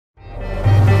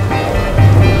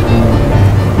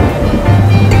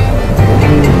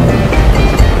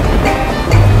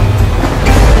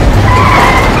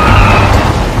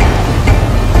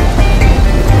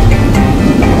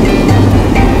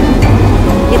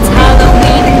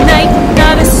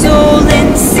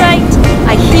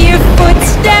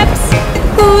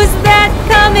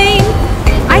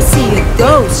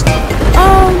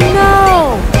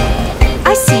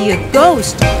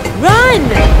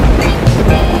run!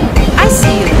 I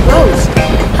see a ghost!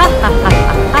 Ha ha ha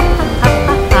ha ha ha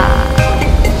ha ha!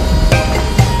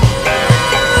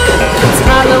 It's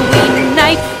Halloween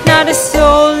night, not a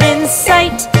soul in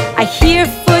sight. I hear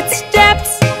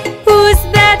footsteps. Who's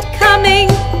that coming?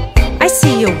 I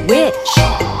see a witch.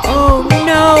 Oh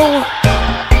no!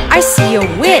 I see a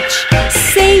witch.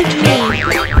 Save me!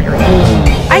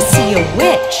 I see a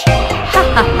witch. Ha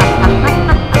ha ha ha ha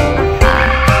ha ha.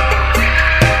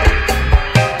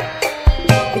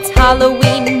 It's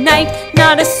Halloween night,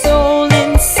 not a soul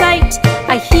in sight.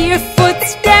 I hear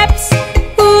footsteps.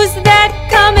 Who's that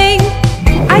coming?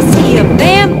 I see a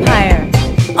vampire.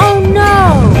 Oh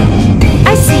no!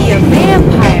 I see a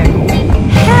vampire.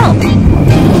 Help!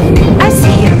 I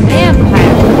see a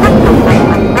vampire. Ha ha ha ha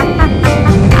ha ha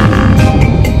ha.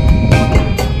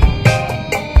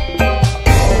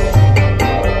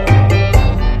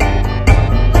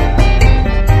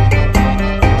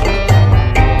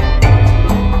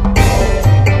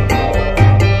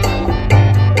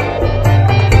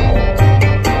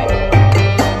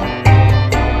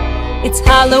 It's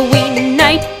Halloween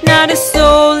night, not a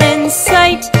soul in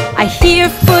sight. I hear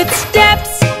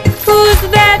footsteps. Who's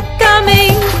that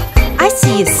coming? I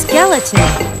see a skeleton.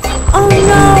 Oh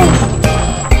no!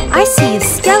 I see a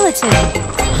skeleton.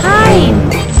 Hide!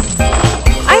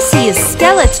 I see a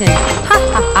skeleton. Ha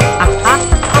ha ha ha ha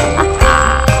ha ha.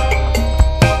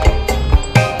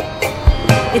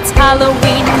 It's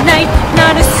Halloween night,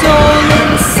 not a soul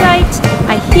in sight.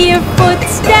 I hear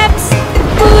footsteps.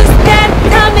 Who's that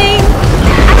coming?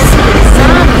 I see a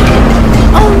zombie.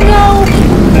 Oh no!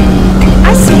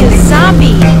 I see a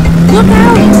zombie. Look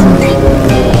out!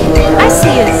 I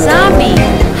see a zombie.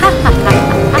 Ha ha ha ha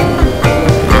ha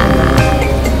ha.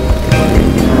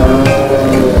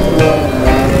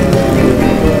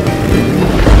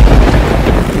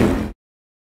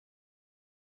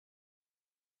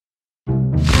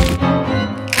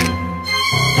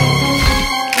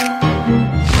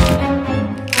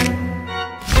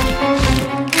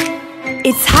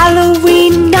 It's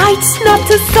Halloween night, not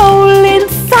a soul in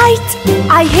sight.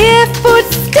 I hear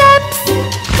footsteps.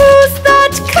 Who's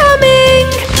that coming?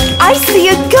 I see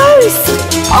a ghost.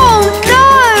 Oh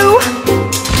no!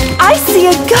 I see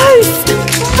a ghost.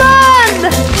 Run!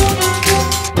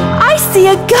 I see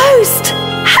a ghost.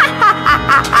 Ha ha ha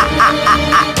ha ha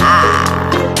ha ha.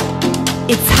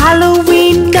 It's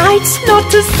Halloween night,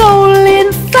 not a soul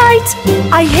in sight.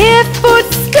 I hear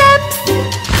footsteps.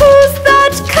 Who's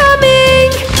that coming?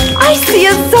 I see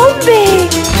a zombie!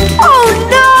 Oh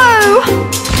no!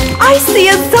 I see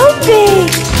a zombie!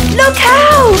 Look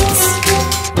out!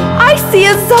 I see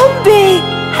a zombie!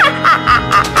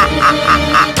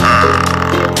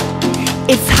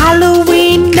 It's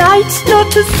Halloween night,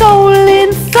 not a soul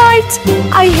in sight.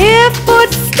 I hear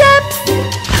footsteps.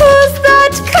 Who's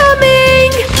that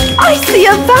coming? I see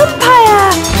a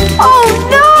vampire! Oh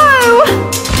no!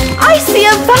 I see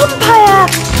a vampire!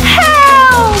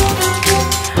 Help!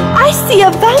 I see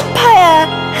a vampire!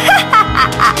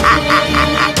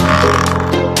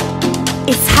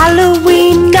 It's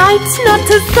Halloween night, not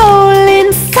a soul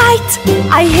in sight.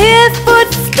 I hear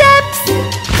footsteps.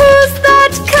 Who's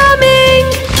that coming?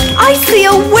 I see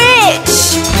a witch!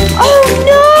 Oh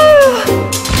no!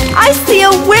 I see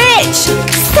a witch!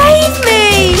 Save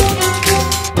me!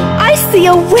 I see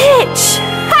a witch!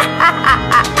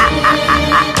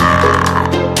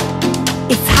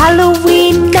 It's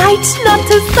Halloween night, not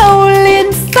a soul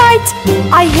in sight.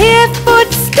 I hear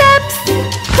footsteps.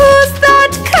 Who's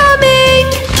that coming?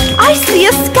 I see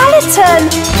a skeleton.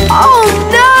 Oh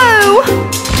no!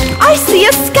 I see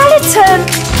a skeleton.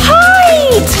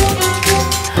 Hide!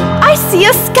 I see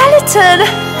a skeleton.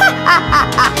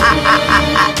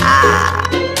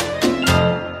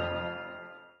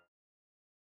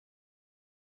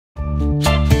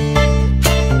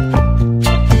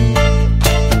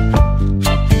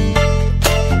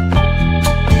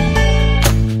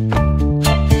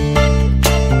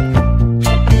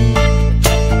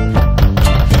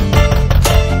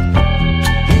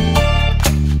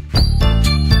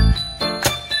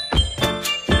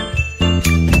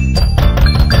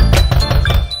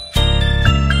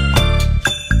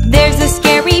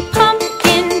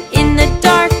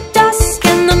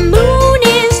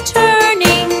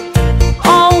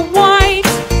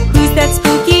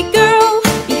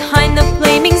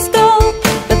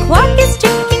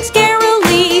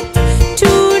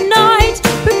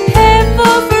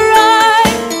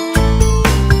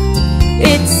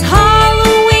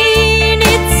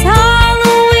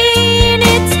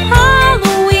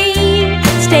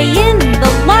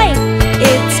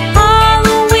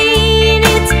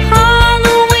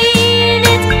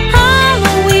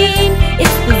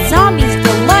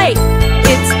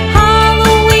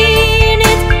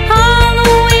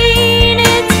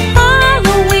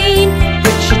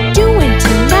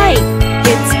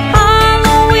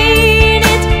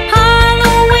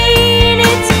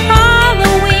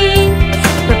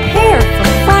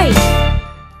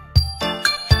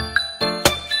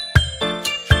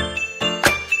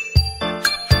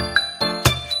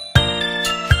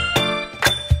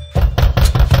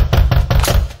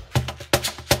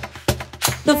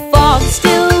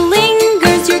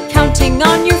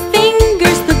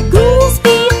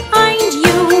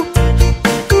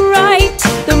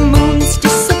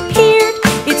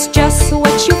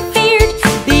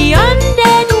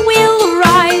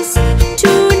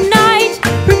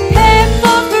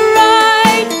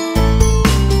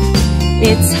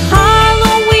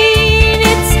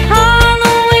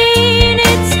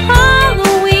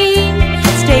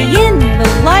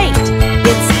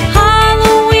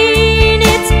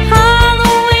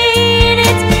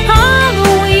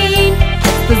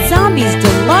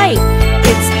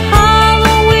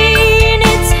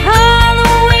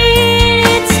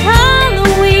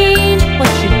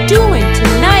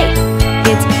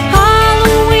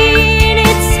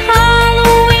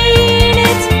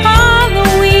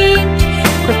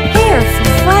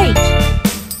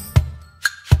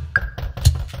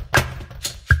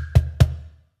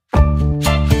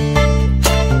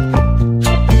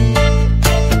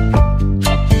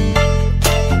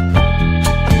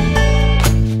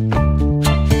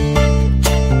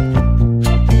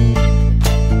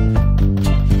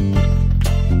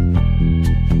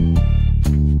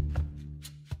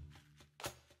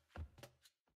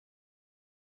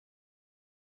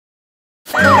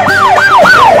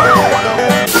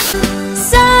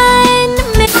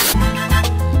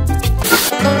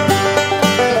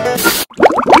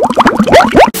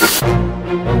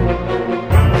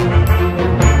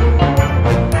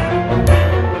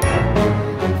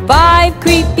 Five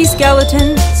creepy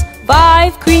skeletons,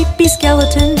 5 creepy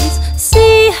skeletons.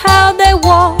 See how they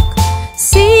walk,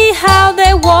 see how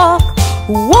they walk.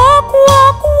 Walk,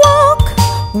 walk, walk,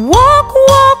 walk,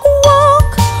 walk,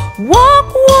 walk,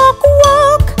 walk, walk,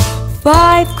 walk.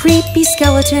 5 creepy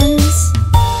skeletons.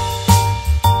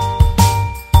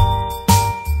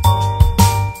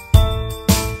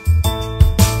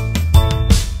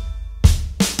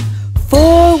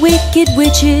 Four wicked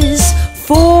witches,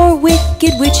 4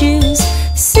 wicked witches.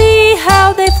 See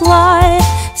how they fly,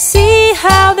 see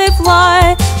how they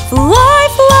fly. Fly,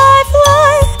 fly,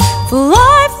 fly,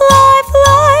 fly, fly,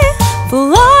 fly,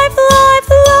 fly, fly,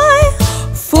 fly.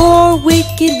 4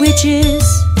 wicked witches.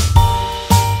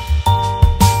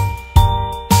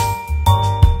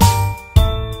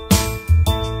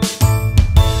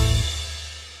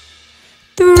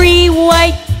 Three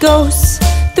white ghosts,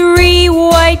 3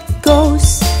 white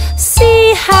ghosts.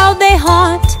 See how they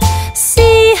haunt,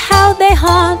 see how they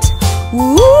haunt.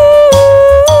 Woo,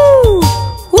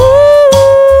 woo,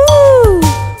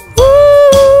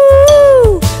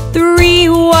 woo. 3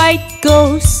 white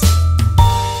ghosts.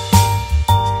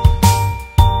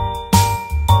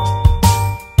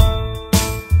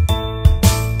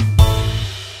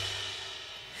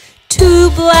 Two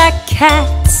black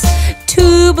cats,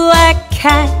 2 black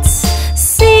cats.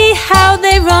 See how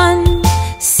they run,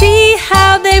 see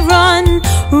how they run.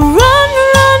 Run,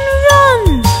 run,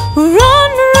 run,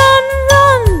 run, run,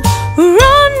 run,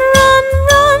 run, run,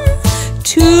 run.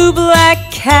 2 black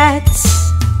cats.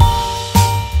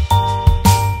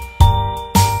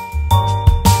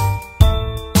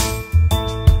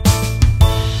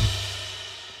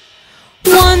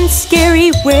 One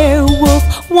scary werewolf,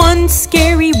 1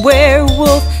 scary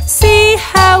werewolf. See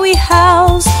how he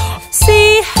howls,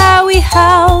 see how he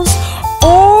howls.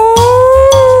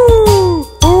 Oh,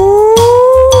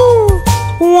 oh.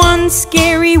 1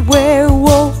 scary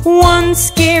werewolf, 1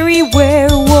 scary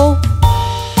werewolf.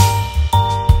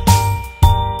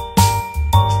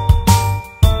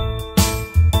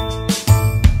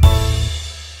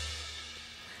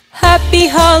 Happy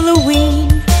Halloween,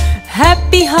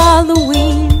 happy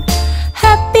Halloween,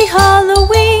 happy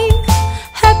Halloween,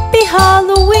 happy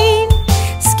Halloween.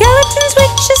 Skeletons,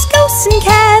 witches, ghosts and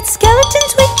cats.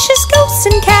 Skeletons, witches, ghosts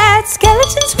and cats.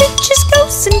 Skeletons, witches,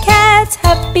 ghosts and cats.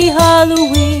 Happy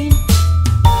Halloween.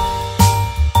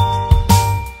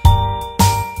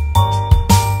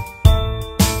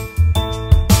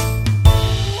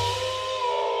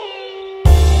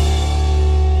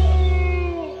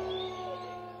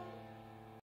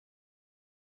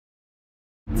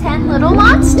 Ten little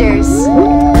monsters.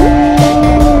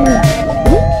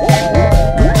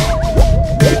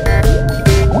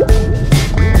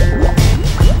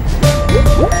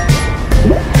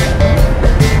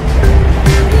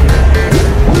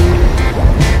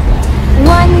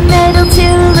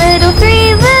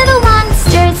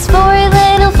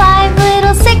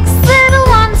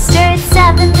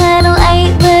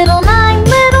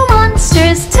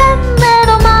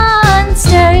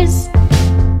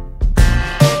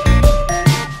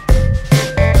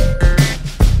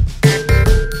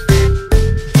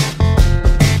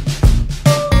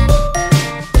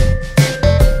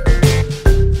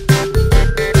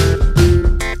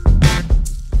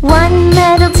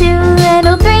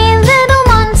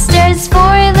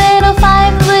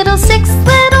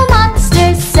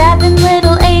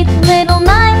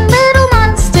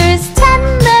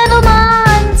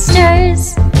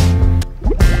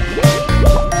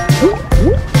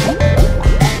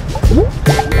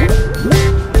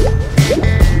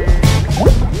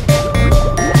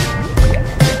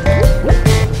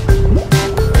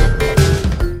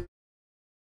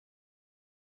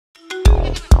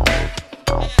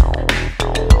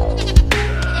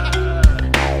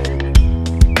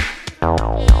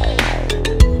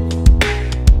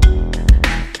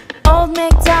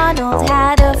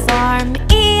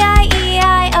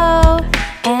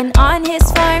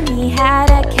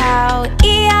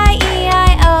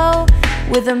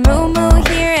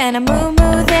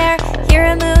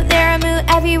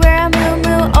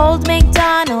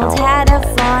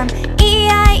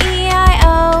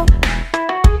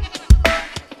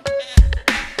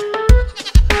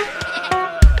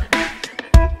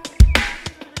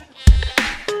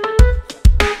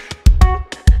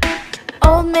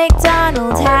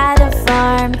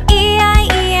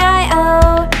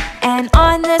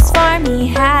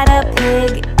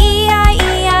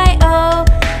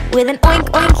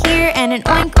 and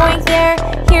an oink oink there.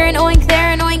 Here an oink,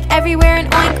 there an oink, everywhere an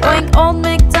oink oink. Old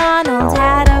MacDonald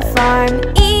had a farm,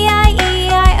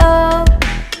 E-I-E-I-O.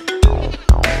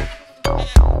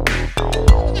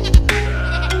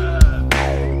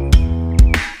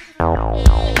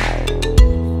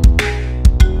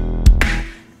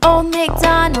 Old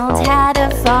MacDonald had a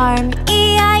farm,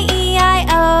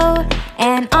 E-I-E-I-O.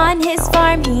 And on his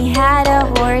farm he had a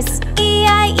horse,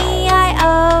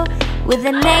 E-I-E-I-O. With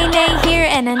a neigh-neigh here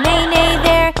and a neigh-neigh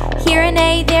there. Here a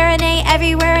neigh, there a neigh,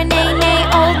 everywhere a neigh-neigh.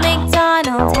 Old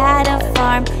MacDonald had a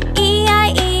farm,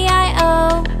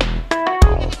 E-I-E-I-O.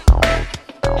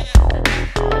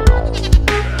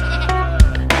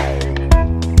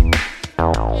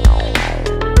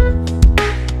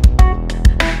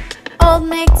 Old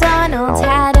MacDonald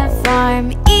had a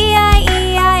farm,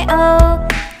 E-I-E-I-O.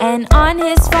 And on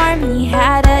his farm he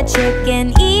had a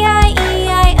chicken,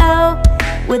 E-I-E-I-O.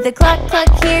 With a cluck cluck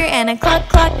here and a cluck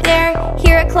cluck there.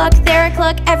 Here a cluck, there a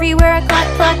cluck, everywhere a cluck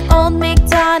cluck. Old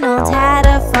MacDonald had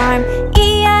a farm,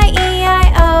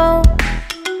 E-I-E-I-O.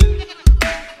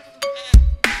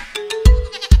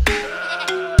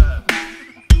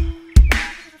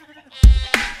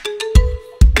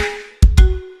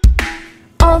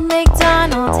 Old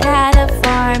MacDonald had a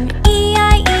farm,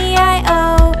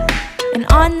 E-I-E-I-O. And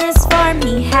on this farm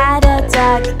he had a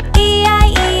duck,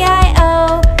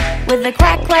 E-I-E-I-O. With a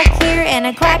quack quack here and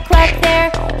a quack quack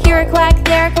there. Here a quack,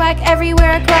 there a quack,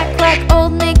 everywhere a quack quack.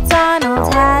 Old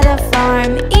MacDonald had a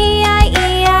farm,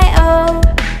 E-I-E-I-O.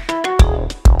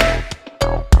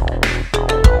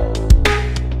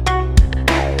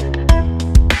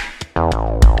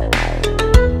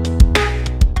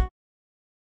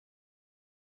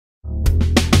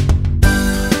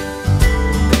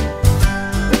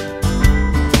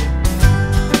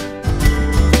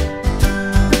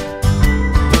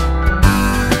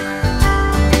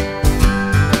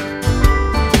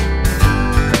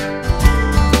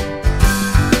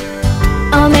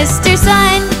 Oh, Mr.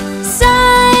 Sun,